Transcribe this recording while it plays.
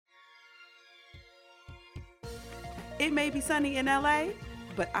It may be sunny in LA,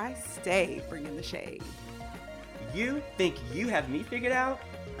 but I stay bringing the shade. You think you have me figured out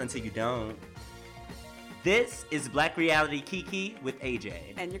until you don't. This is Black Reality Kiki with AJ.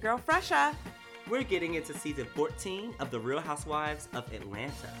 And your girl Fresha. We're getting into season 14 of The Real Housewives of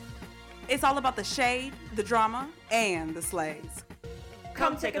Atlanta. It's all about the shade, the drama, and the slays.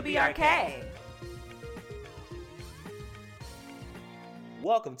 Come take a BRK.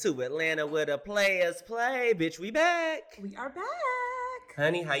 Welcome to Atlanta where the players play. Bitch, we back. We are back.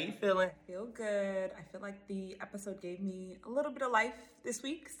 Honey, how you feeling? I feel good. I feel like the episode gave me a little bit of life this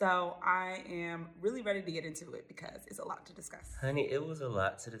week, so I am really ready to get into it because it's a lot to discuss. Honey, it was a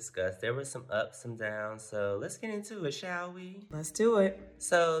lot to discuss. There were some ups, some downs, so let's get into it, shall we? Let's do it.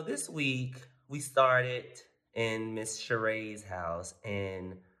 So this week, we started in Miss Sheree's house,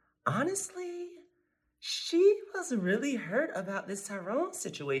 and honestly, she was really hurt about this Tyrone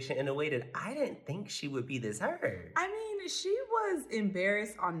situation in a way that I didn't think she would be this hurt. I mean, she was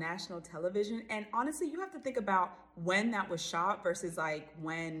embarrassed on national television. And honestly, you have to think about when that was shot versus like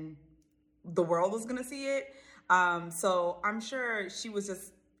when the world was going to see it. So I'm sure she was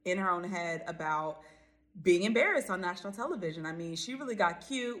just in her own head about being embarrassed on national television. I mean, she really got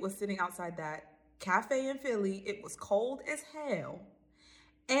cute, was sitting outside that cafe in Philly. It was cold as hell.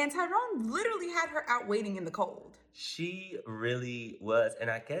 And Tyrone literally had her out waiting in the cold. She really was. And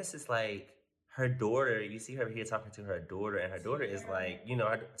I guess it's like her daughter, you see her here talking to her daughter, and her daughter is like, you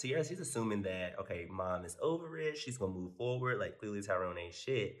know, Tiara, she's assuming that, okay, mom is over it. She's going to move forward. Like, clearly Tyrone ain't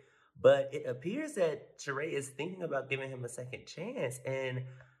shit. But it appears that Sheree is thinking about giving him a second chance. And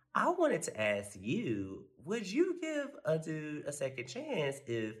I wanted to ask you, would you give a dude a second chance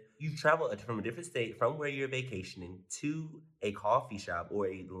if you travel from a different state from where you're vacationing to a coffee shop or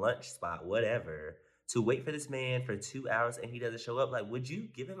a lunch spot, whatever, to wait for this man for 2 hours and he doesn't show up? Like, would you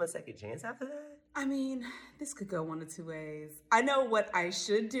give him a second chance after that? I mean, this could go one of two ways. I know what I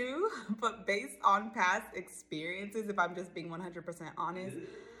should do, but based on past experiences, if I'm just being 100% honest,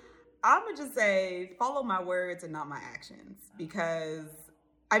 I'm going to just say follow my words and not my actions. Because,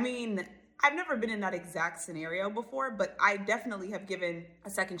 I mean, I've never been in that exact scenario before, but I definitely have given a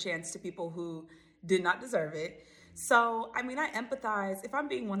second chance to people who did not deserve it. So, I mean, I empathize. If I'm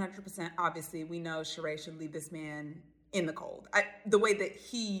being 100%, obviously, we know Sheree should leave this man in the cold. The way that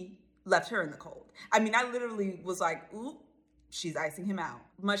he left her in the cold. I mean, I literally was like, ooh, she's icing him out.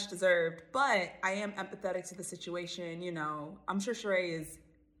 Much deserved. But I am empathetic to the situation. You know, I'm sure Sheree is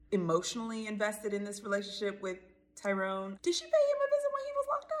emotionally invested in this relationship with Tyrone. Did she pay him a visit when he was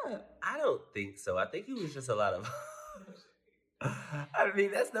locked up? I don't think so. I think it was just a lot of... I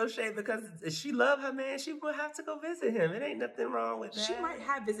mean, that's no shame because if she loved her man, she would have to go visit him. It ain't nothing wrong with that. She might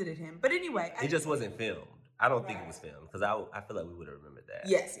have visited him. But anyway. It just wasn't filmed. I don't think it was filmed because I feel like we would have remembered that.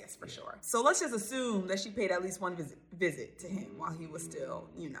 Yes, for sure. So let's just assume that she paid at least one visit to him while he was still,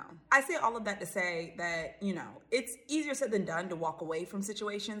 you know. I say all of that to say that, you know, it's easier said than done to walk away from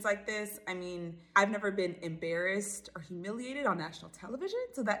situations like this. I mean, I've never been embarrassed or humiliated on national television.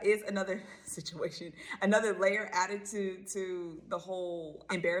 So that is another situation, another layer added to the whole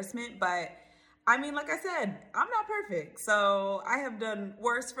embarrassment. But I mean, like I said, I'm not perfect. So I have done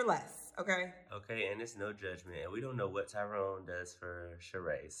worse for less. Okay, and it's no judgment. And we don't know what Tyrone does for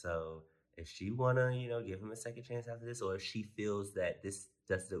Sheree. So if she want to, you know, give him a second chance after this, or if she feels that this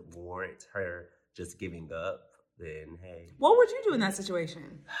doesn't warrant her just giving up, then hey. What would you do in that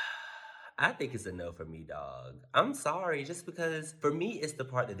situation? I think it's a no for me, dog. I'm sorry, just because for me, it's the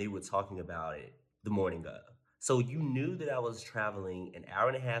part that they were talking about it the morning of. So you knew that I was traveling an hour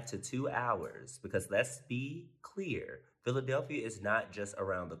and a half to 2 hours because let's be clear, Philadelphia is not just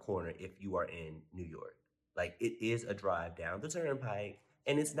around the corner if you are in New York. Like, it is a drive down the turnpike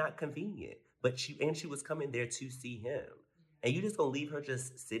and it's not convenient. But she was coming there to see him. And you just gonna leave her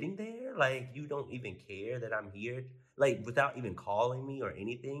just sitting there? Like, you don't even care that I'm here? Like, without even calling me or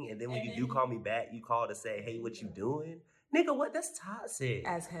anything? And then when you do call me back, you call to say, hey, what you doing? Nigga, what? That's toxic.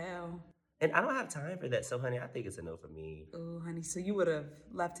 As hell. And I don't have time for that. So, honey, I think it's a no for me. Oh, honey, so you would have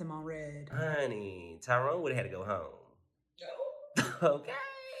left him on red. Honey, Tyrone would have had to go home. No.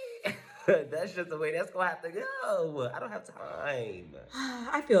 Okay. That's just the way that's going to have to go. I don't have time.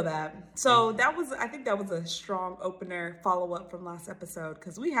 I feel that. So I think that was a strong opener follow-up from last episode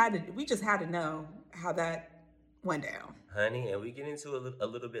because we just had to know how that went down. Honey, and we get into a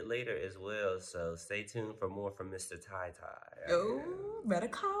little bit later as well. So stay tuned for more from Mr. Ty Ty. Oh, better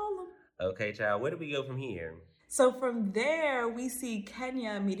call him. Okay, child, where do we go from here? So from there, we see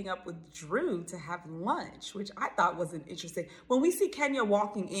Kenya meeting up with Drew to have lunch, which I thought was an interesting. When we see Kenya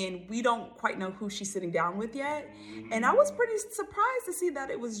walking in, we don't quite know who she's sitting down with yet. And I was pretty surprised to see that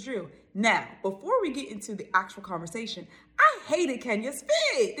it was Drew. Now, before we get into the actual conversation, I hated Kenya's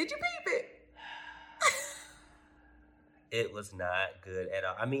fit. Did you peep it? It was not good at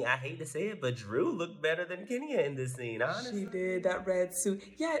all. I mean, I hate to say it, but Drew looked better than Kenya in this scene, honestly. She did, that red suit.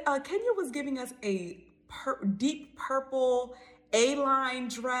 Yeah, Kenya was giving us a deep purple A-line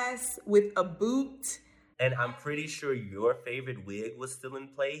dress with a boot. And I'm pretty sure your favorite wig was still in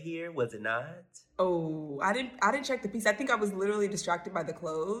play here, was it not? Oh, I didn't check the piece. I think I was literally distracted by the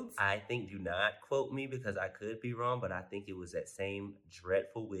clothes. I think, do not quote me because I could be wrong, but I think it was that same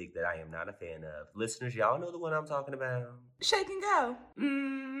dreadful wig that I am not a fan of. Listeners, y'all know the one I'm talking about. Shake and go.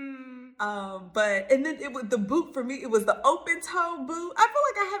 Mm. And then it was the boot for me. It was the open toe boot. I feel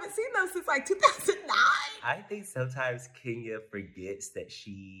like I haven't seen those since like 2009. I think sometimes Kenya forgets that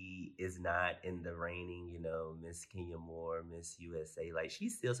she is not in the reigning, Miss Kenya Moore, Miss USA. Like, she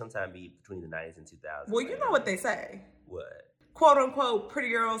still sometimes be between the 90s and 2000s. Well, you know what they say. What? Quote unquote, pretty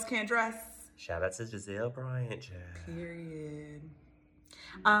girls can't dress. Shout out to Giselle Bryant, child. Period.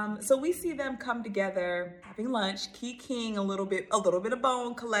 So we see them come together, having lunch, kikiing a little bit of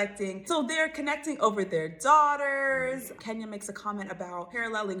bone collecting. So they're connecting over their daughters. Kenya makes a comment about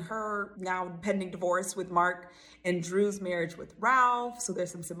paralleling her now pending divorce with Mark and Drew's marriage with Ralph. So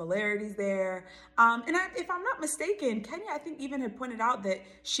there's some similarities there. If I'm not mistaken, Kenya, I think, even had pointed out that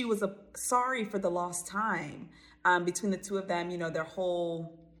she was sorry for the lost time between the two of them, their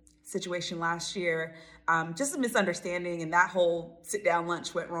whole situation last year. Just a misunderstanding, and that whole sit-down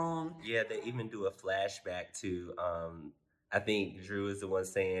lunch went wrong. Yeah, they even do a flashback to, I think Drew is the one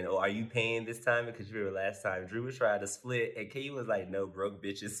saying, "Oh, are you paying this time?" Because you remember last time Drew was trying to split, and Kay was like, "No, broke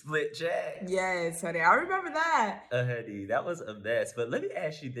bitches split, Jack." Yes, honey, I remember that. Honey, that was a mess. But let me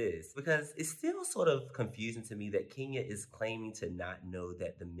ask you this, because it's still sort of confusing to me that Kenya is claiming to not know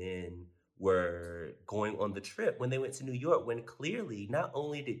that the men were going on the trip when they went to New York, when clearly not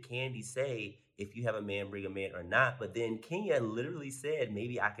only did Candy say, if you have a man, bring a man or not, but then Kenya literally said,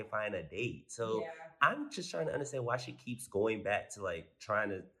 maybe I can find a date. So yeah. I'm just trying to understand why she keeps going back to like trying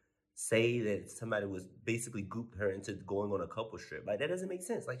to say that somebody was basically gooped her into going on a couple trip. Like, that doesn't make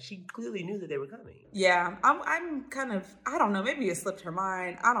sense. Like, she clearly knew that they were coming. Yeah, I'm kind of, I don't know, maybe it slipped her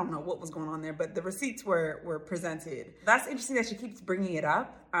mind. I don't know what was going on there, but the receipts were presented. That's interesting that she keeps bringing it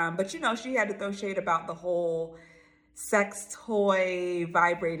up. But she had to throw shade about the whole sex toy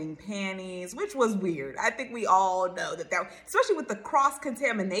vibrating panties, which was weird. I think we all know that, especially with the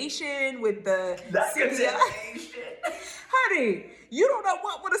cross-contamination with the contamination. Honey, you don't know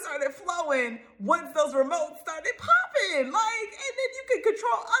what would have started flowing once those remotes started popping. Like, and then you can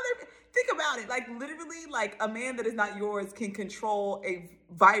control other. Think about it. Like, literally, like, a man that is not yours can control a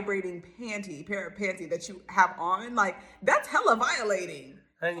vibrating pair of panty that you have on. Like, that's hella violating.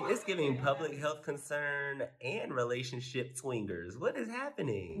 Honey, it's giving public health concern and relationship swingers. What is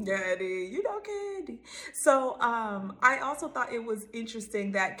happening? Daddy, Candy. So I also thought it was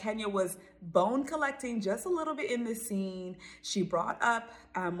interesting that Kenya was bone collecting just a little bit in this scene. She brought up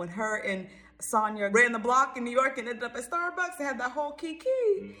when her and Sonia ran the block in New York and ended up at Starbucks and had that whole kiki.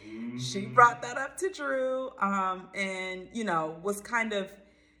 Mm-hmm. She brought that up to Drew and, was kind of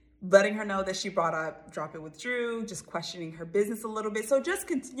letting her know that she brought up drop it with Drew, just questioning her business a little bit. So just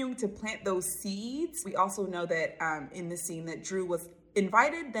continuing to plant those seeds. We also know that in this scene that Drew was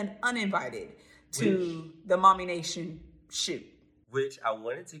invited, then uninvited to the Mommy Nation shoot. Which I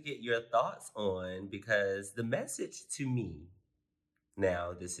wanted to get your thoughts on, because the message to me,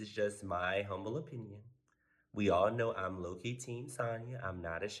 now this is just my humble opinion. We all know I'm low-key team Sonia. I'm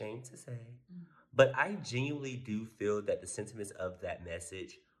not ashamed to say. But I genuinely do feel that the sentiments of that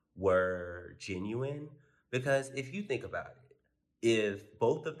message were genuine, because if you think about it, if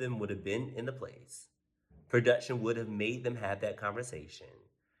both of them would have been in the place, production would have made them have that conversation.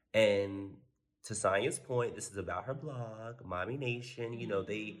 And to Sonia's point, this is about her blog, Mommy Nation.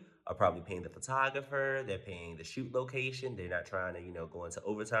 They are probably paying the photographer, they're paying the shoot location, they're not trying to go into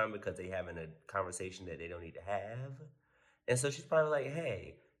overtime because they're having a conversation that they don't need to have. And so she's probably like,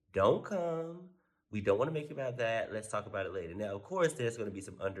 hey, don't come. We don't want to make it about that. Let's talk about it later. Now, of course, there's going to be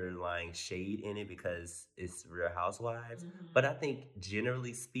some underlying shade in it because it's Real Housewives. Mm-hmm. But I think,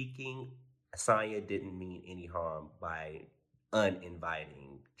 generally speaking, Sonia didn't mean any harm by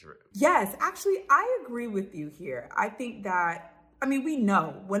uninviting Drew. Yes, actually, I agree with you here. I think that, we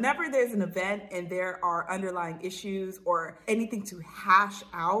know whenever there's an event and there are underlying issues or anything to hash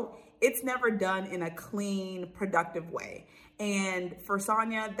out, it's never done in a clean, productive way. And for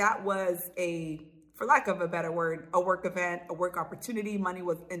Sonia, that was for lack of a better word, a work event, a work opportunity. Money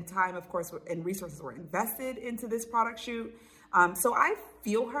was, and time, of course, and resources were invested into this product shoot. So I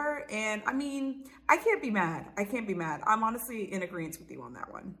feel her, and I mean, I can't be mad. I can't be mad. I'm honestly in agreement with you on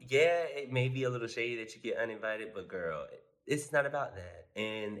that one. Yeah, it may be a little shady that you get uninvited, but girl, it's not about that.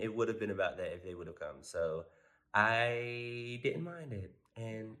 And it would have been about that if they would have come. So I didn't mind it.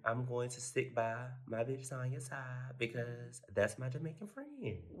 And I'm going to stick by my bitch Sonya's side because that's my Jamaican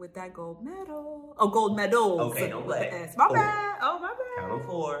friend. With that gold medal. Oh, gold medals. Okay, don't play. My Four. bad. Oh, my bad. Count them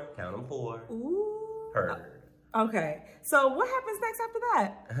four. Count them four. Ooh. Heard. Okay, so what happens next after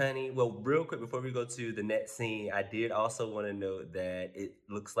that? Honey, well, real quick before we go to the next scene, I did also want to note that it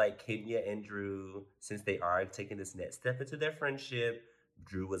looks like Kenya and Drew, since they are taking this next step into their friendship,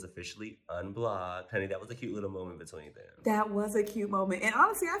 Drew was officially unblocked. Honey, that was a cute little moment between them. That was a cute moment. And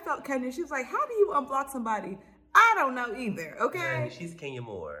honestly, I felt Kenya, she was like, how do you unblock somebody? I don't know either, okay? Honey, she's Kenya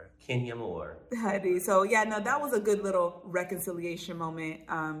Moore. Kenya Moore. Honey, so yeah, no, that was a good little reconciliation moment.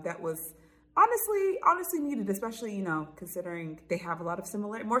 That was honestly needed, especially, you know, considering they have a lot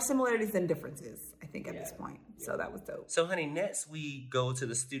of more similarities than differences, I think, at this point. So that was dope. So, honey, next we go to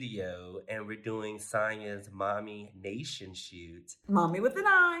the studio and we're doing Sonya's Mommy Nation shoot. Mommy with an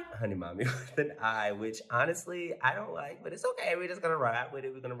eye. Honey, Mommy with an eye, which honestly I don't like, but it's okay. We're just gonna ride with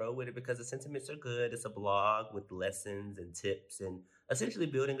it. We're gonna roll with it because the sentiments are good. It's a blog with lessons and tips and essentially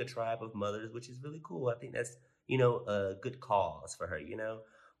building a tribe of mothers, which is really cool. I think that's, you know, a good cause for her, you know?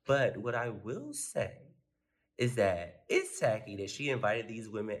 But what I will say is that it's tacky that she invited these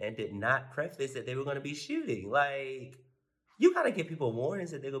women and did not preface that they were going to be shooting. Like, you got to give people warnings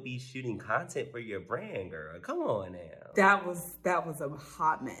that they're going to be shooting content for your brand, girl. Come on now. That was a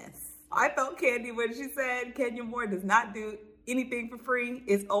hot mess. I felt Candy when she said Kenya Moore does not do anything for free.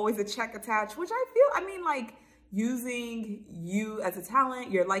 It's always a check attached, which I mean, like, using you as a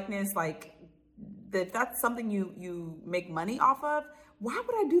talent, your likeness, like, if that's something you make money off of, why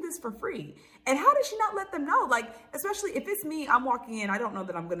would I do this for free? And how did she not let them know? Like, especially if it's me, I'm walking in, I don't know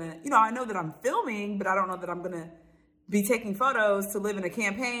that I'm gonna, you know, I know that I'm filming, but I don't know that I'm gonna be taking photos to live in a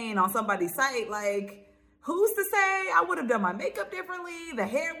campaign on somebody's site. Like, who's to say I would have done my makeup differently? The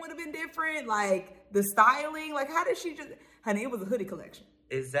hair would have been different, like the styling. Like, how did she just, honey, it was a hoodie collection.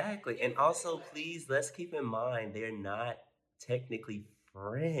 Exactly. And also, please, let's keep in mind, they're not technically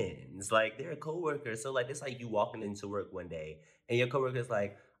friends. Like, they're coworkers. So, like, it's like you walking into work one day and your coworker's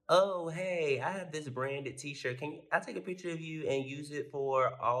like, oh, hey, I have this branded t-shirt. Can I take a picture of you and use it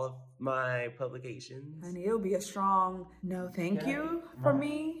for all of my publications? Honey, it'll be a strong no thank you for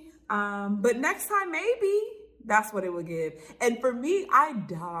me. But next time, maybe that's what it would give. And for me, I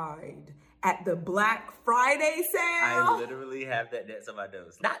died at the Black Friday sale. I literally have that next on my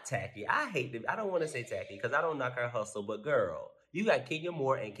nose. Not tacky. I hate them. I don't want to say tacky because I don't knock her hustle, but girl, you got Kenya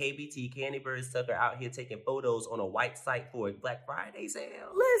Moore and KBT, Candy Bird Sucker, out here taking photos on a white site for a Black Friday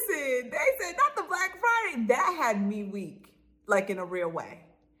sale. Listen, they said not the Black Friday. That had me weak, like in a real way.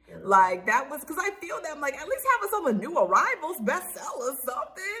 Yeah. Like, that was, because I feel them, like, at least have us on the new arrivals, bestsellers,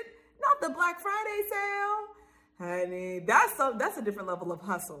 something. Not the Black Friday sale. Honey, that's a different level of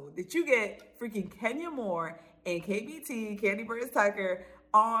hustle. That you get freaking Kenya Moore and KBT, Candy Bird Tucker,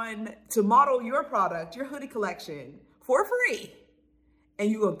 on to model your product, your hoodie collection, for free. And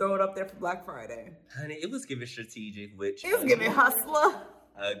you gonna throw it up there for Black Friday. Honey, it was giving strategic, which... It was giving hustler.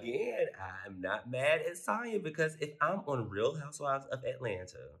 Again, I'm not mad at Sonya because if I'm on Real Housewives of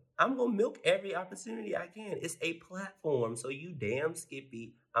Atlanta, I'm gonna milk every opportunity I can. It's a platform, so you damn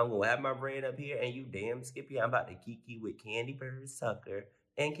Skippy, I'm gonna have my brand up here, and you damn Skippy, I'm about to kiki with Candy Bird Sucker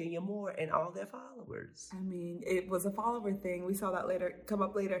and Kenya Moore and all their followers. I mean, it was a follower thing. We saw that come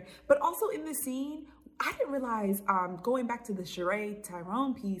up later. But also in the scene, I didn't realize, going back to the Sheree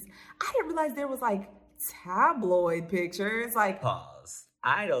Tyrone piece, I didn't realize there was like tabloid pictures. Like, pause.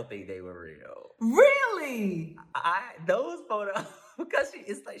 I don't think they were real. Really? Those photos, because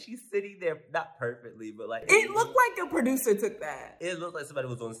it's like she's sitting there, not perfectly, but like... It looked like a producer took that. It looked like somebody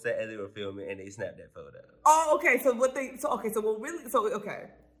was on set as they were filming and they snapped that photo. Oh, okay. Okay.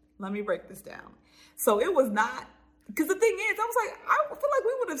 Let me break this down. So it was not... Because the thing is, I feel like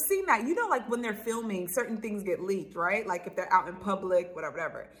we would have seen that. You know, like when they're filming, certain things get leaked, right? Like if they're out in public,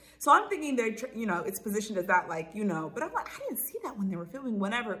 whatever. So I'm thinking they're, you know, it's positioned as that, like, you know. But I'm like, I didn't see that when they were filming,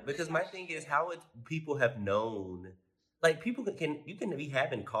 whenever. Because my thing is, how would people have known? Like, people you can be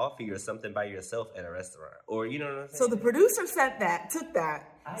having coffee or something by yourself at a restaurant. Or, you know what I'm saying? So the producer took that,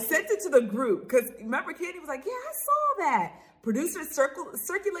 sent it to the group. Because remember, Candy was like, yeah, I saw that. Producer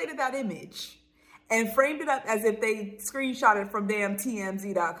circulated that image and framed it up as if they screenshot it from damn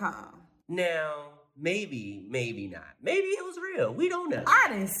TMZ.com. Now, maybe not. Maybe it was real. We don't know. I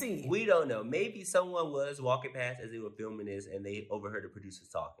didn't see it. We don't know. Maybe someone was walking past as they were filming this and they overheard the producers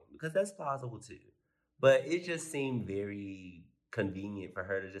talking, because that's possible too. But it just seemed very convenient for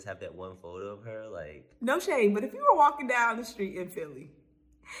her to just have that one photo of her. Like, no shade, but if you were walking down the street in Philly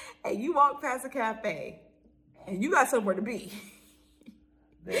and you walk past a cafe and you got somewhere to be,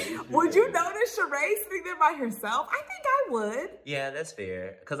 would you notice Sheree sitting there by herself? I think I would. Yeah, that's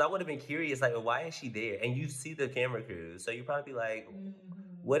fair. Because I would have been curious, like, well, why is she there? And you see the camera crew, so you probably be like,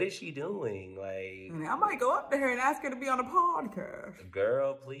 what is she doing? Like, I might go up to her and ask her to be on a podcast.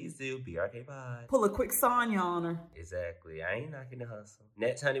 Girl, please do. BRK Pod. Pull a quick Sonya on her. Exactly. I ain't knocking the hustle.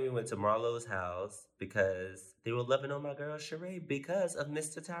 Next, honey, we went to Marlo's house because they were loving on my girl Sheree because of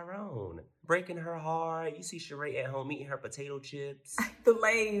Mr. Tyrone. Breaking her heart. You see Sheree at home eating her potato chips. The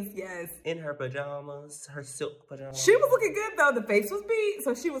Lay's, yes. In her pajamas, her silk pajamas. She was looking good though. The face was beat,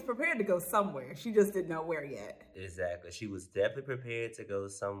 so she was prepared to go somewhere. She just didn't know where yet. Exactly. She was definitely prepared to go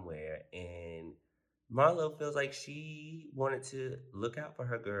somewhere. And Marlo feels like she wanted to look out for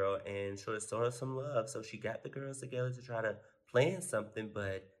her girl and sort of show her some love. So she got the girls together to try to plan something.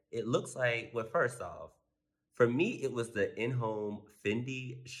 But it looks like, well, first off, for me, it was the in-home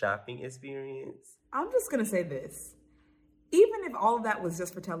Fendi shopping experience. I'm just going to say this. Even if all of that was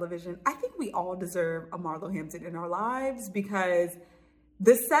just for television, I think we all deserve a Marlo Hampton in our lives because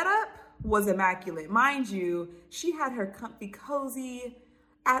the setup was immaculate. Mind you, she had her comfy, cozy,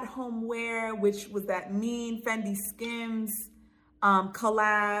 at-home wear, which was that mean Fendi Skims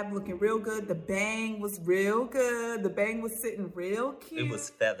collab, looking real good. The bang was real good. The bang was sitting real cute. It was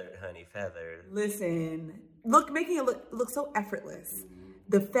feathered, honey, feathered. Listen, making it look so effortless.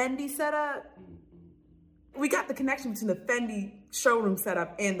 The Fendi setup, we got the connection between the Fendi showroom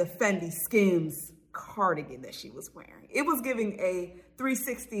setup and the Fendi Skims cardigan that she was wearing. It was giving a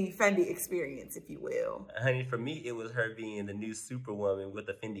 360 Fendi experience, if you will. Honey, for me, it was her being the new superwoman with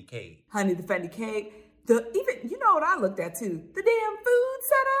the Fendi cape. Honey, the Fendi cape. You know what I looked at too? The damn food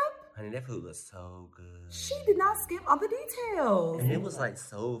setup. Honey, that food was so good. She did not skimp on the details. And it was like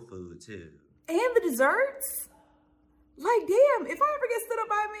soul food too. And the desserts. Like, damn, if I ever get stood up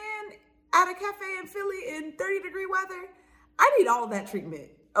by a man at a cafe in Philly in 30-degree weather, I need all of that treatment.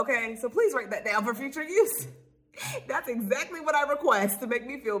 Okay, so please write that down for future use. That's exactly what I request to make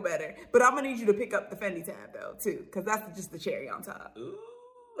me feel better. But I'm gonna need you to pick up the Fendi tab though, too, because that's just the cherry on top. Ooh,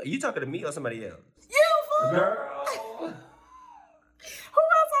 are you talking to me or somebody else? You, fool! Girl! Who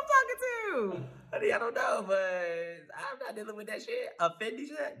else I'm talking to? Honey, I don't know, but I'm not dealing with that shit. A Fendi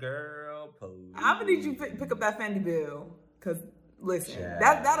shit? Girl, please. I'm gonna need you to pick up that Fendi bill, because listen,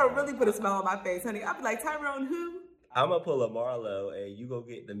 that'll really put a smile on my face, honey. I'll be like, Tyrone, who? I'm gonna pull a Marlo and you go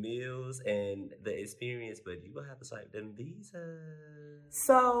get the meals and the experience, but you gonna have to swipe them visas.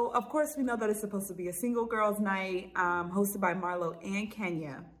 So, of course, we know that it's supposed to be a single girls' night hosted by Marlo and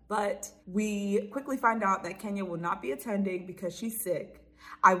Kenya, but we quickly find out that Kenya will not be attending because she's sick.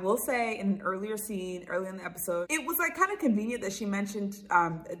 I will say in an earlier scene, early in the episode, it was like kind of convenient that she mentioned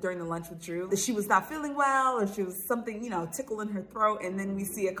during the lunch with Drew that she was not feeling well or she was something, tickle in her throat. And then we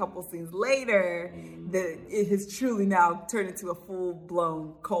see a couple scenes later that it has truly now turned into a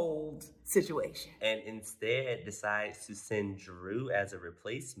full-blown cold situation. And instead decides to send Drew as a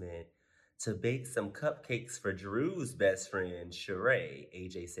replacement to bake some cupcakes for Drew's best friend, Sheree,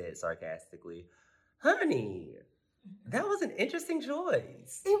 AJ said sarcastically. Honey, that was an interesting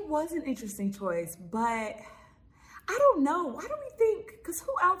choice. It was an interesting choice, but I don't know. Why do we think? Because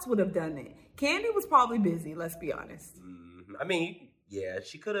who else would have done it? Candy was probably busy, let's be honest. I mean, yeah,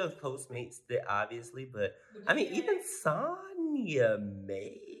 she could have Postmates it, obviously, but I mean, even Sonya,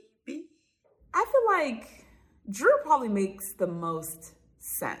 maybe? I feel like Drew probably makes the most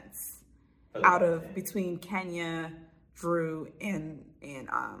sense out of between Kenya, Drew, and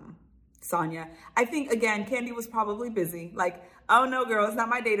Sonya. I think, again, Candy was probably busy. Like, oh no, girl, it's not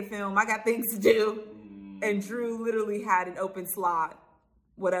my day to film. I got things to do. And Drew literally had an open slot.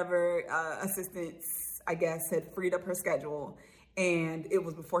 Whatever assistants, I guess, had freed up her schedule. And it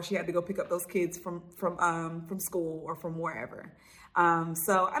was before she had to go pick up those kids from school or from wherever.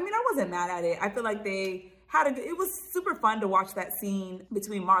 So, I mean, I wasn't mad at it. I feel like they had it was super fun to watch that scene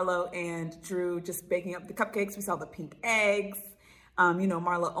between Marlo and Drew just baking up the cupcakes. We saw the pink eggs.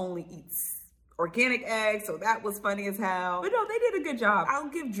 Marla only eats organic eggs, so that was funny as hell. But no, they did a good job. I'll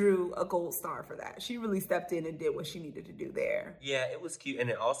give Drew a gold star for that. She really stepped in and did what she needed to do there. Yeah, it was cute, and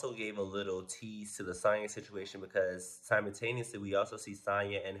it also gave a little tease to the Sonya situation because simultaneously we also see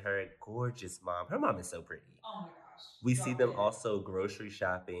Sonya and her gorgeous mom. Her mom is so pretty. Oh my gosh. We see them also grocery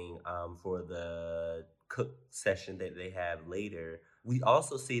shopping for the cook session that they have later We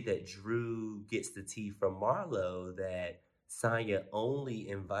also see that Drew gets the tea from Marlo that Sonya only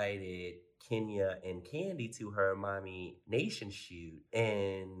invited Kenya and Candy to her Mommy Nation shoot,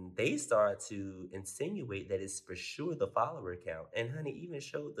 and they start to insinuate that it's for sure the follower count. And honey even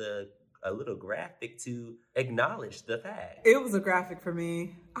showed a little graphic to acknowledge the fact. It was a graphic for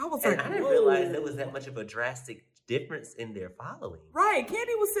me. I was And like, I didn't realize there was that much of a drastic difference in their following. Right.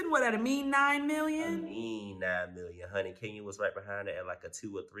 Candy was sitting, what, at a mean 9 A million? mean 9 million, honey. Kenya was right behind her at like a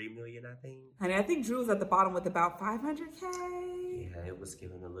 2 or 3 million, I think. Honey, I think Drew was at the bottom with about 500K. Yeah, it was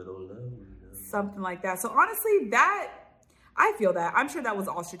giving a little low. Something like that. So honestly, I feel that. I'm sure that was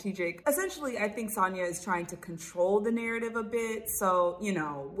all strategic. Essentially, I think Sonya is trying to control the narrative a bit. So,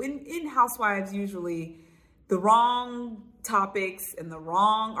 in Housewives, usually the wrong topics and the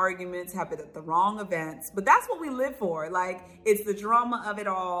wrong arguments happen at the wrong events. But that's what we live for. Like, it's the drama of it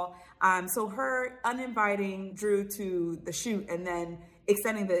all. So her uninviting Drew to the shoot and then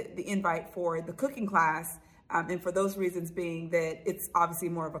extending the invite for the cooking class, and for those reasons being that it's obviously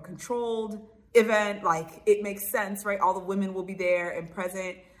more of a controlled event, like it makes sense, right? All the women will be there and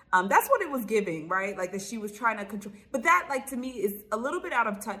present. That's what it was giving, right? Like that she was trying to control, but that, like, to me is a little bit out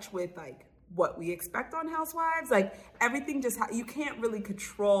of touch with like what we expect on Housewives. Like everything just, you can't really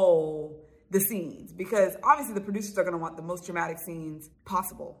control the scenes because obviously the producers are going to want the most dramatic scenes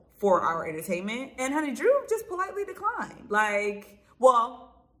possible for our entertainment. And honey, Drew just politely declined. Like,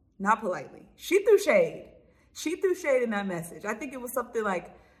 well, not politely. She threw shade. She threw shade in that message. I think it was something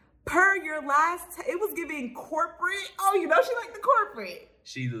like, per your last, it was giving corporate. Oh, she liked the corporate.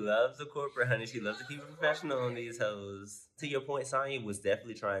 She loves the corporate, honey. She loves to keep it professional on these hoes. To your point, Sonya was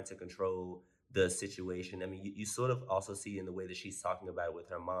definitely trying to control the situation. I mean, you sort of also see in the way that she's talking about it with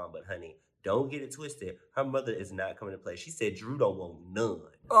her mom, but honey, don't get it twisted. Her mother is not coming to play. She said Drew don't want none.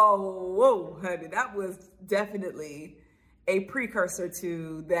 Oh, whoa, honey. That was definitely a precursor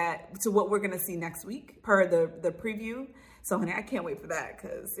to what we're going to see next week per the preview. So, honey, I can't wait for that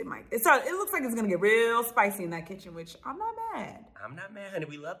because it looks like it's going to get real spicy in that kitchen, which I'm not mad. I'm not mad, honey.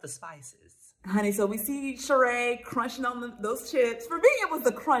 We love the spices. Honey, so we see Sheree crunching on those chips. For me, it was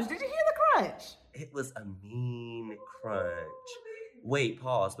the crunch. Did you hear the crunch? It was a mean crunch. Wait,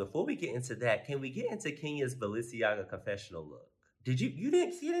 pause. Before we get into that, can we get into Kenya's Balenciaga confessional look? You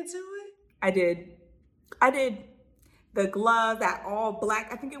didn't get into it? I did. The glove, that all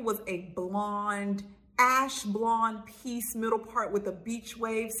black, I think it was a ash blonde piece, middle part with a beach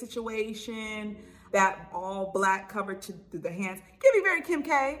wave situation, that all black covered through the hands. Giving very Kim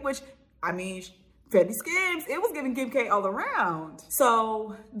K, which, I mean, Fendi Skims, it was giving Kim K all around.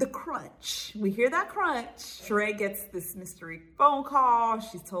 So the crunch, we hear that crunch. Sheree gets this mystery phone call.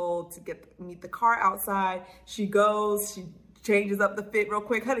 She's told to meet the car outside. She goes, she changes up the fit real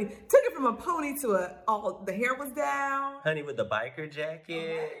quick. Honey, took it from a pony to all the hair was down. Honey, with the biker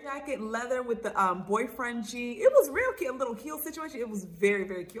jacket. Leather with the boyfriend G. It was real cute, a little heel situation. It was very,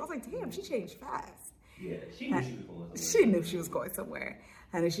 very cute. I was like, damn, she changed fast. Yeah, she knew she was going somewhere. She knew she was going somewhere.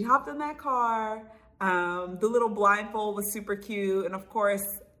 And then she hopped in that car. The little blindfold was super cute. And of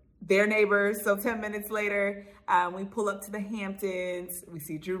course, they're neighbors. So 10 minutes later, we pull up to the Hamptons. We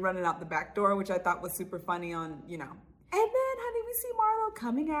see Drew running out the back door, which I thought was super funny on, And then, honey, we see Marlo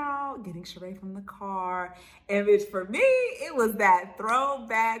coming out, getting Sheree from the car. And which for me, it was that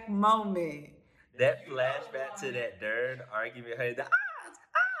throwback moment. That flashback to that Dern argument, honey.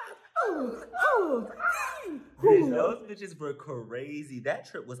 Those bitches were crazy. That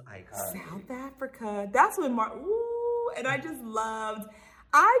trip was iconic. South Africa. That's when and I just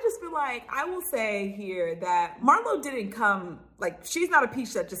feel like, I will say here that Marlo didn't come, like, she's not a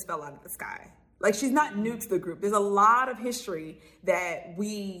peach that just fell out of the sky. Like, she's not new to the group. There's a lot of history that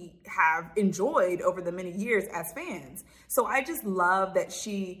we have enjoyed over the many years as fans. So I just love that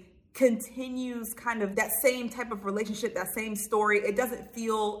she continues kind of that same type of relationship, that same story. It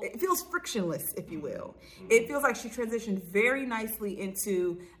feels frictionless, if you will. It feels like she transitioned very nicely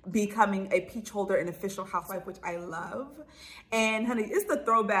into becoming a peach holder and official housewife, which I love. And honey, it's the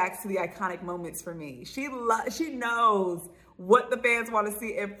throwbacks to the iconic moments for me. She knows what the fans want to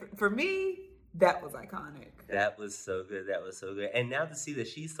see. And for me, that was iconic. That was so good. That was so good. And now to see that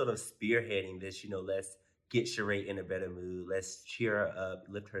she's sort of spearheading this, let's get Sheree in a better mood. Let's cheer her up,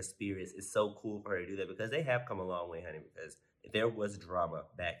 lift her spirits. It's so cool for her to do that because they have come a long way, honey, because there was drama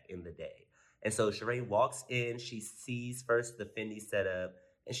back in the day. And so Sheree walks in, she sees first the Fendi setup,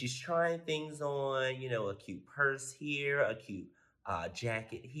 and she's trying things on, a cute purse here, a cute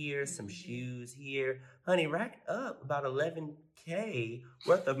jacket here, some shoes here. Honey, racked up about $11K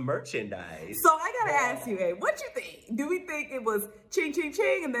worth of merchandise. So I gotta ask you, what you think? Do we think it was ching, ching,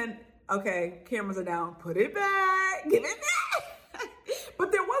 ching, and then, okay, cameras are down, put it back, give it back?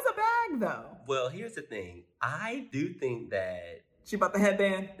 though. Well, here's the thing. I do think that... She bought the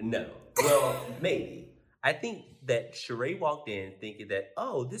headband? No. Well, maybe. I think that Sheree walked in thinking that,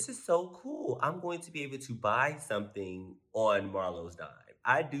 oh, this is so cool. I'm going to be able to buy something on Marlo's dime.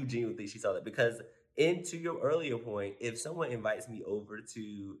 I do genuinely think she saw that because, to your earlier point, if someone invites me over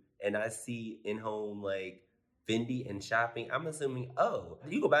to, and I see in-home, like, Fendi and shopping, I'm assuming, oh,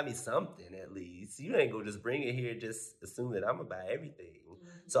 you go buy me something at least. You ain't gonna just bring it here and just assume that I'm gonna buy everything.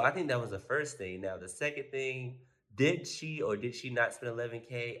 So I think that was the first thing. Now, the second thing, did she or did she not spend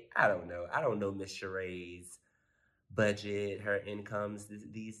 $11K? I don't know. I don't know Miss Sheree's budget, her incomes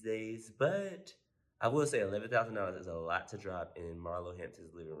these days, but I will say $11,000 is a lot to drop in Marlo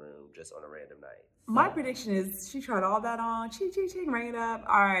Hampton's living room just on a random night. My prediction is she tried all that on. Ching, ring it up.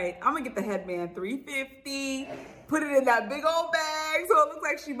 All right, I'm gonna get the headband $350, put it in that big old bag so it looks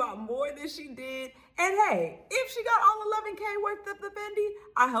like she bought more than she did. And hey, if she got all 11K worth of the Fendi,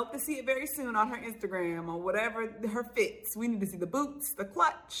 I hope to see it very soon on her Instagram or whatever her fits. We need to see the boots, the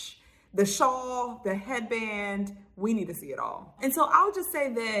clutch, the shawl, the headband. We need to see it all. And so I'll just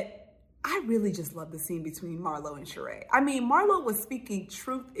say that I really just love the scene between Marlo and Sheree. I mean, Marlo was speaking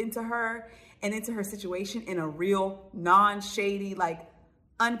truth into her and into her situation in a real non-shady, like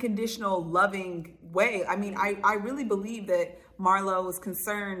unconditional, loving way. I mean, I really believe that Marlo was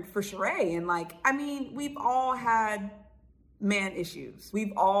concerned for Sheree. And like, I mean, we've all had man issues.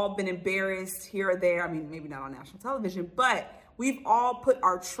 We've all been embarrassed here or there. I mean, maybe not on national television, but we've all put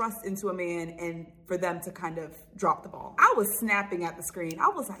our trust into a man and for them to kind of drop the ball. I was snapping at the screen. I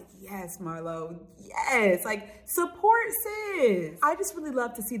was like, yes, Marlo, yes. Like, support sis. I just really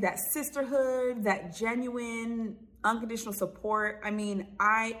love to see that sisterhood, that genuine, unconditional support. I mean,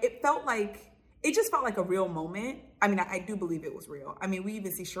 it just felt like a real moment. I mean, I do believe it was real. I mean, we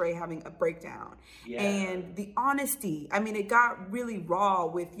even see Sheree having a breakdown. Yeah. And the honesty, I mean, it got really raw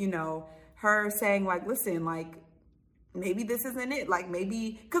with, you know, her saying like, listen, like, maybe this isn't it. Like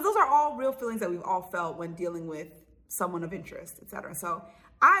maybe, because those are all real feelings that we've all felt when dealing with someone of interest, etc. So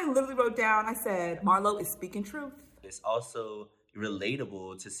I literally wrote down, I said, Marlo is speaking truth. It's also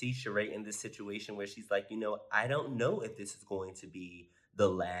relatable to see Sheree in this situation where she's like, you know, I don't know if this is going to be the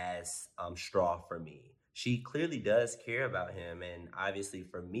last straw for me. She clearly does care about him. And obviously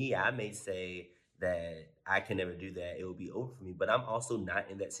for me, I may say that I can never do that. It will be over for me. But I'm also not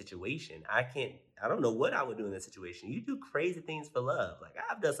in that situation. I don't know what I would do in that situation. You do crazy things for love. Like,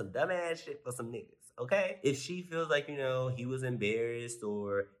 I've done some dumbass shit for some niggas, okay? If she feels like, you know, he was embarrassed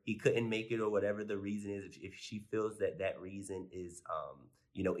or he couldn't make it or whatever the reason is, if she feels that that reason is,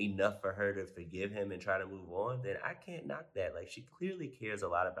 you know, enough for her to forgive him and try to move on, then I can't knock that. Like, she clearly cares a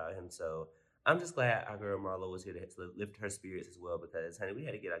lot about him. So I'm just glad our girl Marlo was here to lift her spirits as well because, honey, we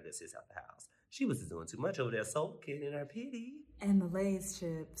had to get our good sis out the house. She was doing too much over there sulking in her pity. And the Lay's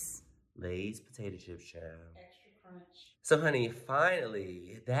chips. Lay's potato chip, child. Extra crunch. So, honey,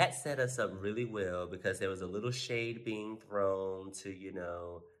 finally, that set us up really well because there was a little shade being thrown to, you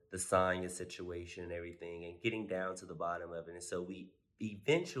know, the Sonya situation and everything and getting down to the bottom of it. And so we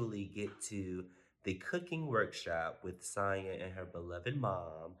eventually get to the cooking workshop with Sonya and her beloved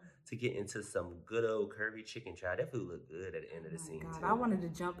mom to get into some good old curry chicken. Child, that food looked good at the end of the scene, God, too. I wanted to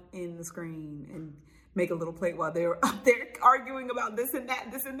jump in the screen and make a little plate while they were up there arguing about this and that,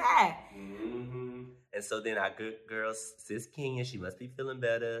 this and that. Mm-hmm. And so then our good girl, Sis Kenya, she must be feeling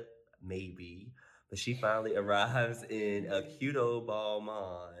better, maybe. But she finally arrives in a cute old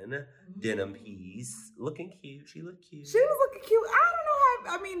Balmain denim piece. Looking cute. She looked cute. She was looking cute. I don't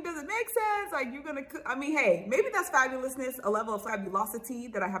know how, I mean, does it make sense? Like, you're gonna cook, I mean, hey, maybe that's fabulousness, a level of fabulosity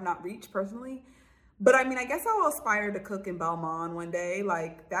that I have not reached personally. But I mean, I guess I'll aspire to cook in Balmain one day.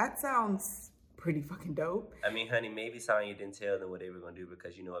 Like, that sounds pretty fucking dope. I mean, honey, maybe Sonya didn't tell them what they were going to do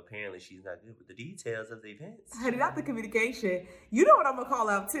because, you know, apparently she's not good with the details of the events. Honey, not the communication. You know what I'm going to call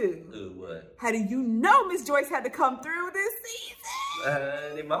out, too? Ooh, what? Honey, you know Miss Joyce had to come through this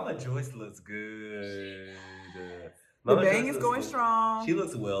season. Mama Joyce looks good. The bang is going strong. She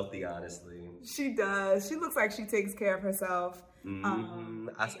looks wealthy, honestly. She does. She looks like she takes care of herself. Mm-hmm.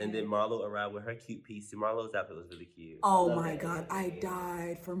 And then Marlo arrived with her cute piece. Marlo's outfit was really cute. Oh my God, I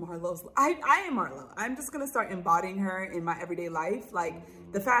died for Marlo's. I am Marlo. I'm just gonna start embodying her in my everyday life. Like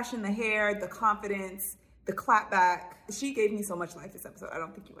the fashion, the hair, the confidence, the clapback. She gave me so much life this episode. I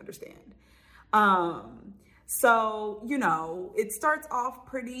don't think you understand. So, you know, it starts off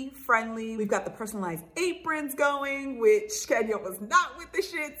pretty friendly. We've got the personalized aprons going, which Kenya was not with the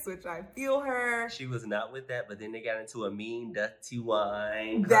shits, which I feel her. She was not with that, but then they got into a mean, dirty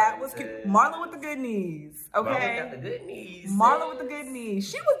wine. That was cute. Marlo with the good knees, okay? Marlo got the good knees. Marlo with the good knees.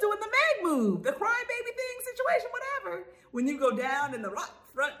 She was doing the Meg move, the crying baby thing situation, whatever. When you go down and the rock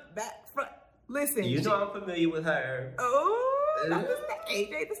front. Listen, You know I'm familiar with her. Oh, that was the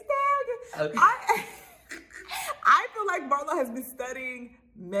AJ the Stallion. Okay. I feel like Marlo has been studying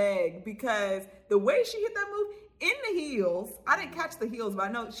Meg because the way she hit that move in the heels, I didn't catch the heels, but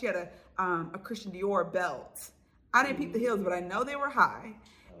I know she had a Christian Dior belt. I didn't peep the heels, but I know they were high.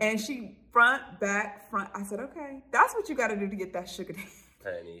 And she front, back, front. I said, okay, that's what you got to do to get that sugar daddy.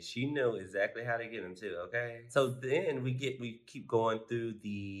 Honey, she knew exactly how to get him too, okay? So then we keep going through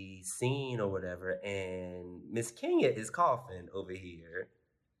the scene or whatever, and Miss Kenya is coughing over here,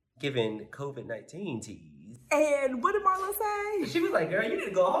 giving COVID-19 tease. And what did Marlo say? She was like, girl, you need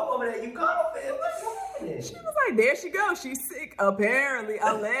to go home over there. You coughing. What's happening? She was like, there she goes. She's sick, apparently,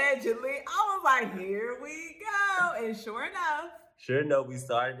 allegedly. I was like, here we go. And sure enough, We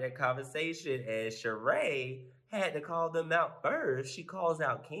started that conversation, and Sheree had to call them out first. She calls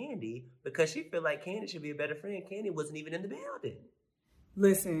out Candy because she feel like Candy should be a better friend. Candy wasn't even in the building.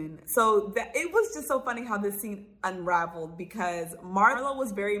 Listen, so it was just so funny how this scene unraveled because Marlo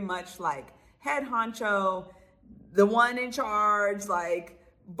was very much like head honcho, the one in charge, like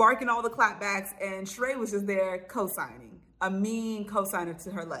barking all the clapbacks, and Sheree was just there co-signing, a mean co-signer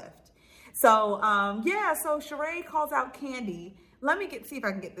to her left. So so Sheree calls out Candy. Let me see if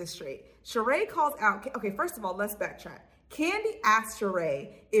I can get this straight. Sheree calls out, okay, first of all, let's backtrack. Candy asked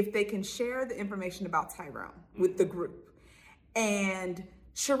Sheree if they can share the information about Tyrone with the group. And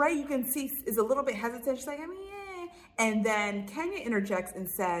Sheree, you can see, is a little bit hesitant. She's like, yeah. And then Kenya interjects and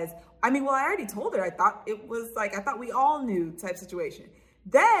says, I already told her. I thought we all knew type situation.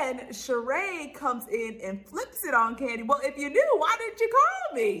 Then Sheree comes in and flips it on Candy. Well, if you knew, why didn't you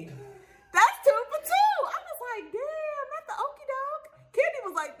call me? That's 2 for 2. I was like, damn, not the okie doke. Candy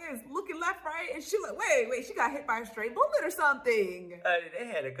was like this, looking left, right, and she like, wait, she got hit by a stray bullet or something. They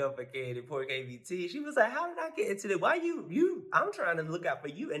had to come for Candy, poor KBT. She was like, how did I get into this? Why I'm trying to look out for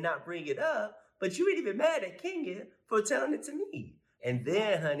you and not bring it up, but you ain't even mad at Kenya for telling it to me. And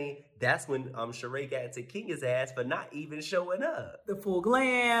then, honey, that's when Sheree got into Kenya's ass for not even showing up. The full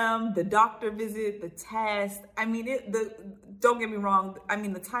glam, the doctor visit, the test. Don't get me wrong.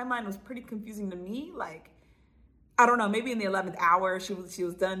 The timeline was pretty confusing to me. Like, I don't know, maybe in the 11th hour, she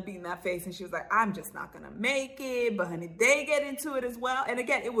was done beating that face and she was like, I'm just not gonna make it. But honey, they get into it as well. And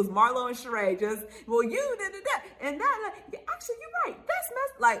again, it was Marlo and Sheree just, well, you da and that, like, yeah, actually, you're right. That's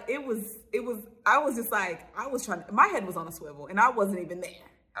messed. Like, I was just like, my head was on a swivel and I wasn't even there.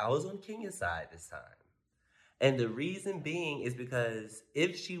 I was on Kenya's side this time. And the reason being is because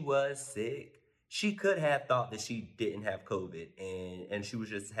if she was sick, she could have thought that she didn't have COVID and she was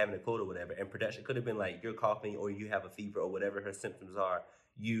just having a cold or whatever. And production could have been like, you're coughing or you have a fever or whatever her symptoms are.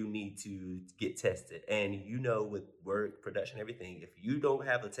 You need to get tested. And with work, production, everything, if you don't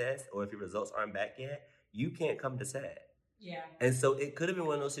have a test or if your results aren't back yet, you can't come to set. Yeah. And so it could have been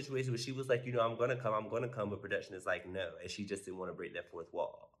one of those situations where she was like, I'm going to come. But production is like, no. And she just didn't want to break that fourth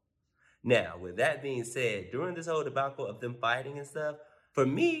wall. Now, with that being said, during this whole debacle of them fighting and stuff, for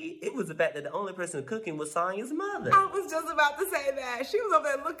me, it was the fact that the only person cooking was Sonya's mother. I was just about to say that. She was over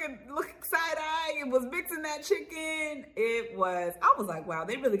there looking side-eye and was mixing that chicken. I was like, wow,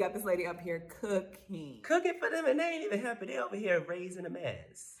 they really got this lady up here cooking. Cooking for them, and they ain't even happy. They over here raising a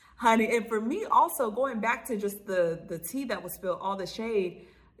mess. Honey, and for me also, going back to just the tea that was spilled, all the shade,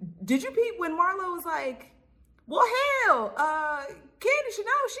 did you peep when Marlo was like, well, hell, Candy should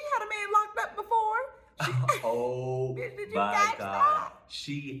know she had a man locked up before. Oh, did you my catch God. that?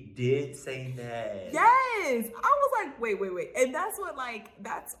 She did say that. Yes. I was like, wait. And that's what,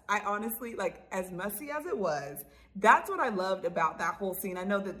 I honestly, as messy as it was, that's what I loved about that whole scene. I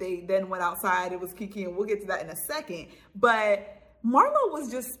know that they then went outside. It was Kiki, and we'll get to that in a second. But Marlo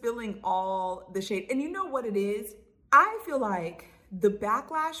was just spilling all the shade. And you know what it is? I feel like the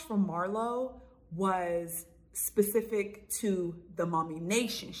backlash from Marlo was specific to the Mommy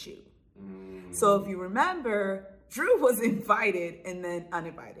Nation shoot. So if you remember, Drew was invited and then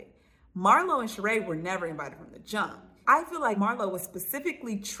uninvited. Marlo and Sheree were never invited from the jump. I feel like Marlo was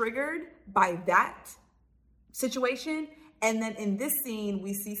specifically triggered by that situation. And then in this scene,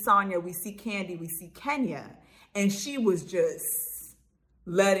 we see Sonya, we see Candy, we see Kenya, and she was just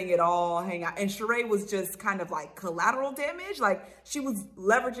letting it all hang out. And Sheree was just kind of like collateral damage. Like, she was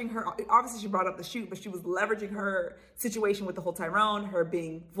leveraging her, obviously she brought up the shoot, but she was leveraging her situation with the whole Tyrone, her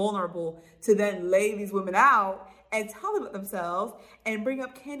being vulnerable, to then lay these women out and tell them about themselves and bring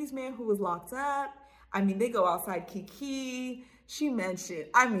up Candy's man who was locked up. They go outside Kiki. She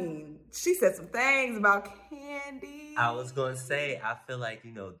said some things about Candy. I was going to say, I feel like,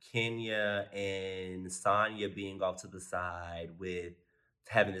 Kenya and Sonya being off to the side with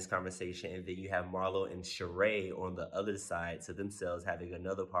having this conversation, and then you have Marlo and Sheree on the other side to themselves having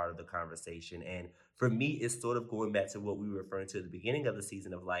another part of the conversation. And for me, it's sort of going back to what we were referring to at the beginning of the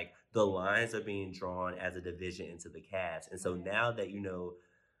season of like the lines are being drawn as a division into the cast. And so now that,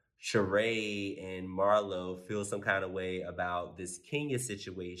 Sheree and Marlo feel some kind of way about this Kenya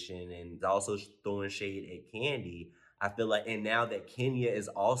situation and also throwing shade at Candy. I feel like, and now that Kenya is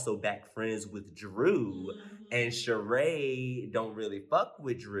also back friends with Drew, and Sheree don't really fuck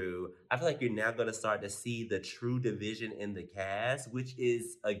with Drew, I feel like you're now going to start to see the true division in the cast, which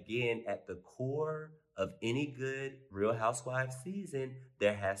is, again, at the core of any good Real Housewives season.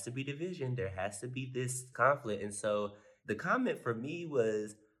 There has to be division. There has to be this conflict. And so the comment for me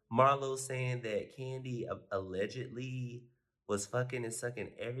was Marlo saying that Candy allegedly was fucking and sucking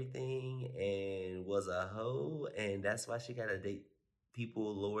everything and was a hoe, and that's why she got to date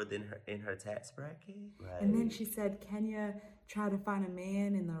people lower than her in her tax bracket. Like, and then she said Kenya tried to find a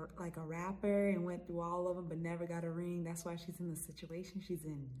man in like a rapper and went through all of them but never got a ring. That's why she's in the situation she's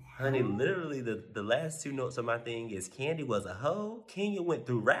in now. Honey, literally the last two notes on my thing is Candy was a hoe, Kenya went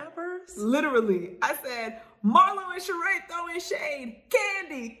through rappers. Literally, I said Marlo and Sheree throwing shade,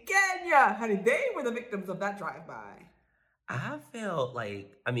 Candy, Kenya. Honey, they were the victims of that drive-by. I felt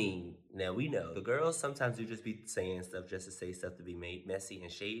like, now we know the girls sometimes do just be saying stuff just to say stuff to be made messy and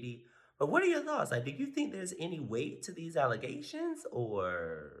shady. But what are your thoughts? Like, do you think there's any weight to these allegations,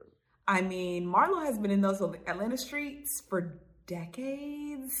 or? Marlo has been in those Atlanta streets for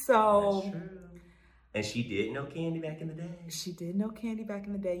decades, so. That's true. And she did know Candy back in the day. She did know Candy back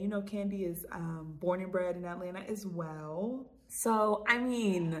in the day. Candy is born and bred in Atlanta as well. So,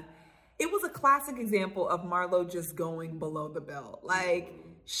 it was a classic example of Marlo just going below the belt. Like,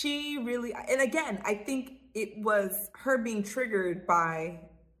 she really, and again, I think it was her being triggered by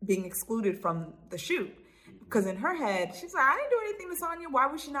being excluded from the shoot. Because in her head, she's like, I didn't do anything to Sonya. Why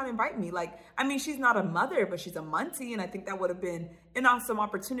would she not invite me? Like, she's not a mother, but she's a Muncie. And I think that would have been an awesome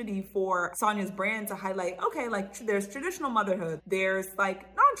opportunity for Sonya's brand to highlight, okay, like there's traditional motherhood. There's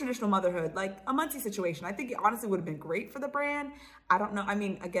like non-traditional motherhood, like a Muncie situation. I think it honestly would have been great for the brand. I don't know.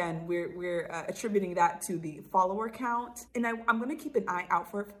 Again, we're attributing that to the follower count. And I'm going to keep an eye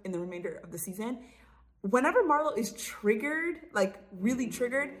out for it in the remainder of the season. Whenever Marlo is triggered, like really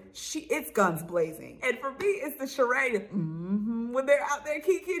triggered, it's guns blazing. And for me, it's the Sheree. When they're out there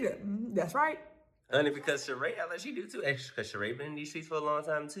kikiing, that's right. Honey, because Sheree, I let you do too. Because Sheree been in these streets for a long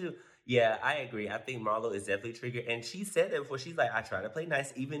time too. Yeah, I agree. I think Marlo is definitely triggered. And she said that before. She's like, I try to play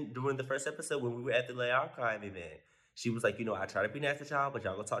nice. Even during the first episode when we were at the Lay Archive event. She was like, I try to be nice with y'all, but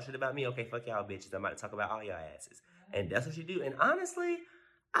y'all gonna talk shit about me. Okay, fuck y'all bitches. I'm about to talk about all y'all asses. And that's what she do. And honestly,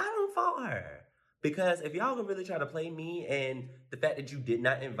 I don't fault her. Because if y'all gonna really try to play me, and the fact that you did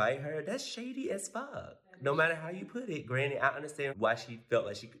not invite her, that's shady as fuck. No matter how you put it. Granted, I understand why she felt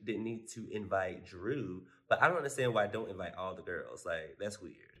like she didn't need to invite Drew, but I don't understand why I don't invite all the girls. Like, that's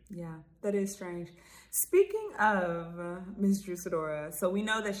weird. Yeah, that is strange. Speaking of Ms. Drew Sidora, so we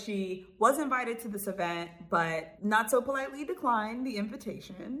know that she was invited to this event, but not so politely declined the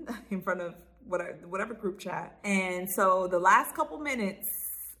invitation in front of whatever group chat. And so the last couple minutes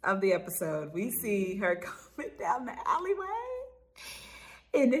of the episode, we see her coming down the alleyway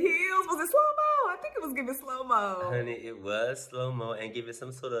in the heels. Was it slow-mo? I think it was giving slow-mo. Honey, it was slow-mo and giving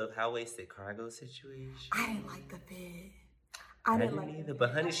some sort of high-waisted cargo situation. I didn't like the fit. I didn't like either.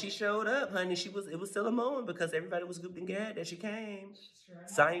 But honey, she showed up, honey. It was still a moment because everybody was gooped and gagged that she came.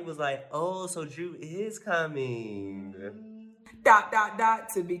 Sonya was like, oh, so Drew is coming. ...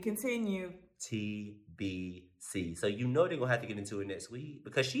 To be continued. TBC. So they're gonna have to get into it next week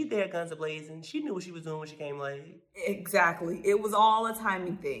because she there guns a-blazing. She knew what she was doing when she came late. Exactly. It was all a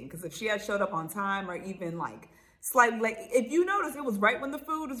timing thing because if she had showed up on time or even like slightly late, if you notice, it was right when the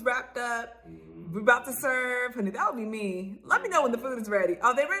food was wrapped up. We're about to serve. Honey, that would be me. Let me know when the food is ready.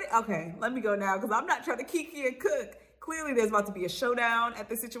 Are they ready? Okay, let me go now because I'm not trying to kiki and cook. Clearly, there's about to be a showdown at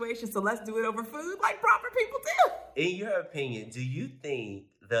this situation, so let's do it over food like proper people do. In your opinion, do you think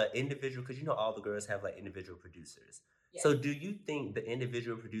the individual, because all the girls have like individual producers. Yes. So do you think the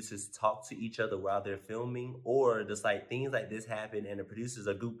individual producers talk to each other while they're filming, or does like things like this happen and the producers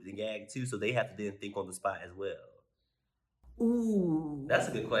are gooped and gagged too, so they have to then think on the spot as well? Ooh. That's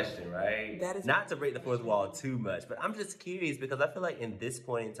a good question, right? That is not to break the fourth wall too much, but I'm just curious because I feel like in this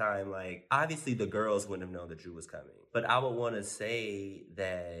point in time, like obviously the girls wouldn't have known that Drew was coming, but I would want to say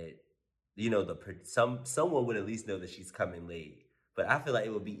that someone would at least know that she's coming late. But I feel like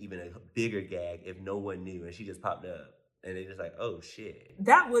it would be even a bigger gag if no one knew and she just popped up and they're just like, oh shit.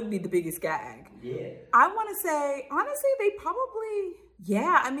 That would be the biggest gag. Yeah. I want to say, honestly, they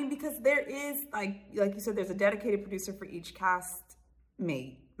probably, because there is, like you said, there's a dedicated producer for each cast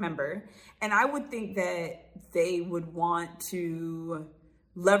member. And I would think that they would want to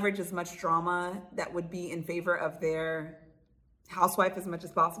leverage as much drama that would be in favor of their housewife as much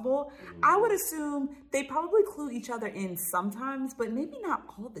as possible. I would assume they probably clue each other in sometimes, but maybe not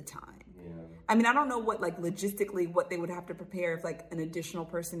all the time. Yeah. I mean, I don't know what, like, logistically what they would have to prepare if, like, an additional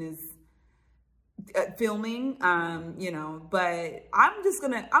person is filming, you know, but I'm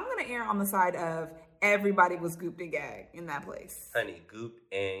gonna err on the side of everybody was gooped and gagged in that place. Honey, gooped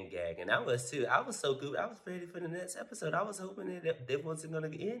and gagged. And I was too. I was so gooped. I was ready for the next episode. I was hoping that it wasn't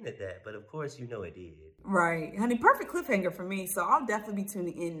going to end at that. But of course, you know it did. Right. Honey, perfect cliffhanger for me. So I'll definitely be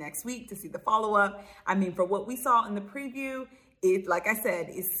tuning in next week to see the follow-up. I mean, for what we saw in the preview, it, like I said,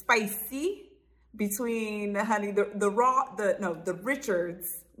 is spicy between, honey, the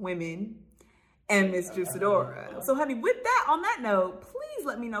Richards women and Miss Juicadora. So, honey, with that, on that note, please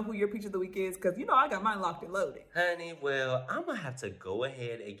let me know who your peach of the week is, because you know I got mine locked and loaded. Honey, well, I'm going to have to go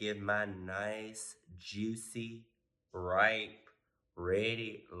ahead and give my nice, juicy, ripe,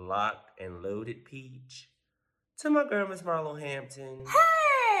 ready, locked, and loaded peach to my girl, Miss Marlo Hampton.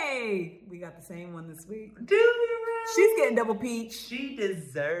 Hey! We got the same one this week. Do we really? She's getting double peach. She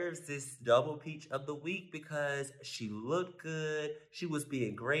deserves this double peach of the week because she looked good. She was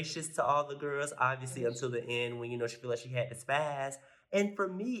being gracious to all the girls, obviously, until the end when, you know, she feel like she had to spaz. And for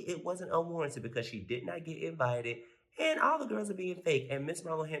me, it wasn't unwarranted because she did not get invited. And all the girls are being fake. And Miss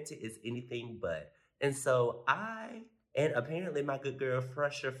Marlo Hampton is anything but. And so and apparently my good girl,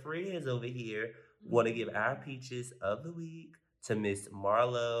 Fresher Frizz over here, want to give our peaches of the week to Miss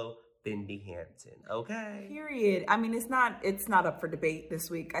Marlo Fendi Hampton, okay? Period. I mean, it's not up for debate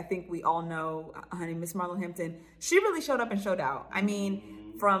this week. I think we all know, honey, Miss Marlo Hampton, she really showed up and showed out. I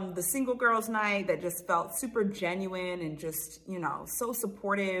mean, from the single girls night that just felt super genuine and just, you know, so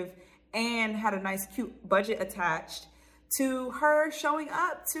supportive and had a nice, cute budget attached, to her showing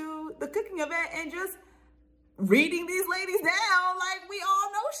up to the cooking event and just reading these ladies down like we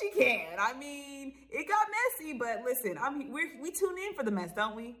all know she can. I mean, it got messy, but listen, we tune in for the mess,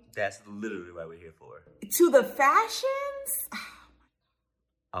 don't we? That's literally what we're here for. To the fashions?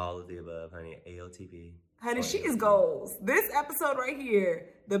 All of the above, honey. AOTP. Honey, she is goals. This episode right here,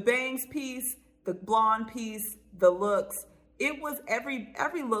 the bangs piece, the blonde piece, the looks, it was every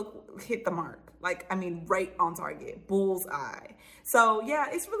look hit the mark. Like, I mean, right on target, bullseye. So yeah,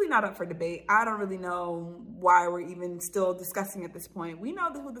 it's really not up for debate. I don't really know why we're even still discussing at this point. We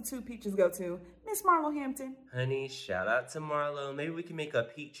know who the two peaches go to, Miss Marlo Hampton. Honey, shout out to Marlo. Maybe we can make a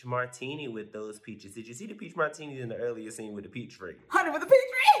peach martini with those peaches. Did you see the peach martinis in the earlier scene with the peach ring? Honey, with the peach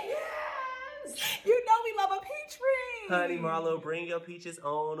ring? Yes! You know we love a peach ring. Honey, Marlo, bring your peaches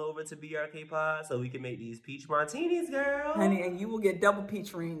on over to BRK Pod so we can make these peach martinis, girl. Honey, and you will get double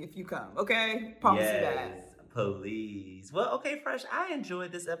peach ring if you come, okay? Promise you that. Please. Well, okay, Fresh, I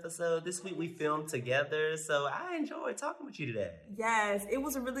enjoyed this episode. This week we filmed together, so I enjoyed talking with you today. Yes, it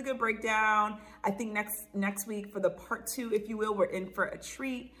was a really good breakdown. I think next week for the part 2, if you will, we're in for a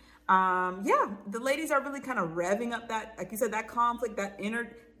treat. Yeah, the ladies are really kind of revving up that, like you said, that conflict, that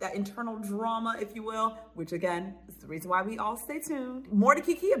internal drama, if you will, which again is the reason why we all stay tuned. More to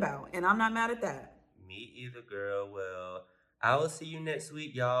kiki about, and I'm not mad at that. Me either, girl. Well, I will see you next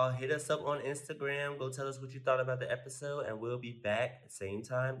week, y'all. Hit us up on Instagram. Go tell us what you thought about the episode, and we'll be back same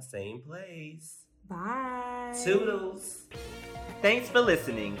time, same place. Bye. Toodles. Thanks for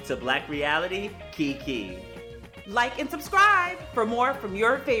listening to Black Reality Kiki. Like and subscribe for more from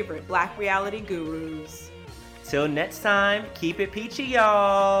your favorite Black reality gurus. Till next time, keep it peachy,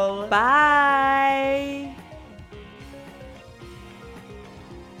 y'all. Bye.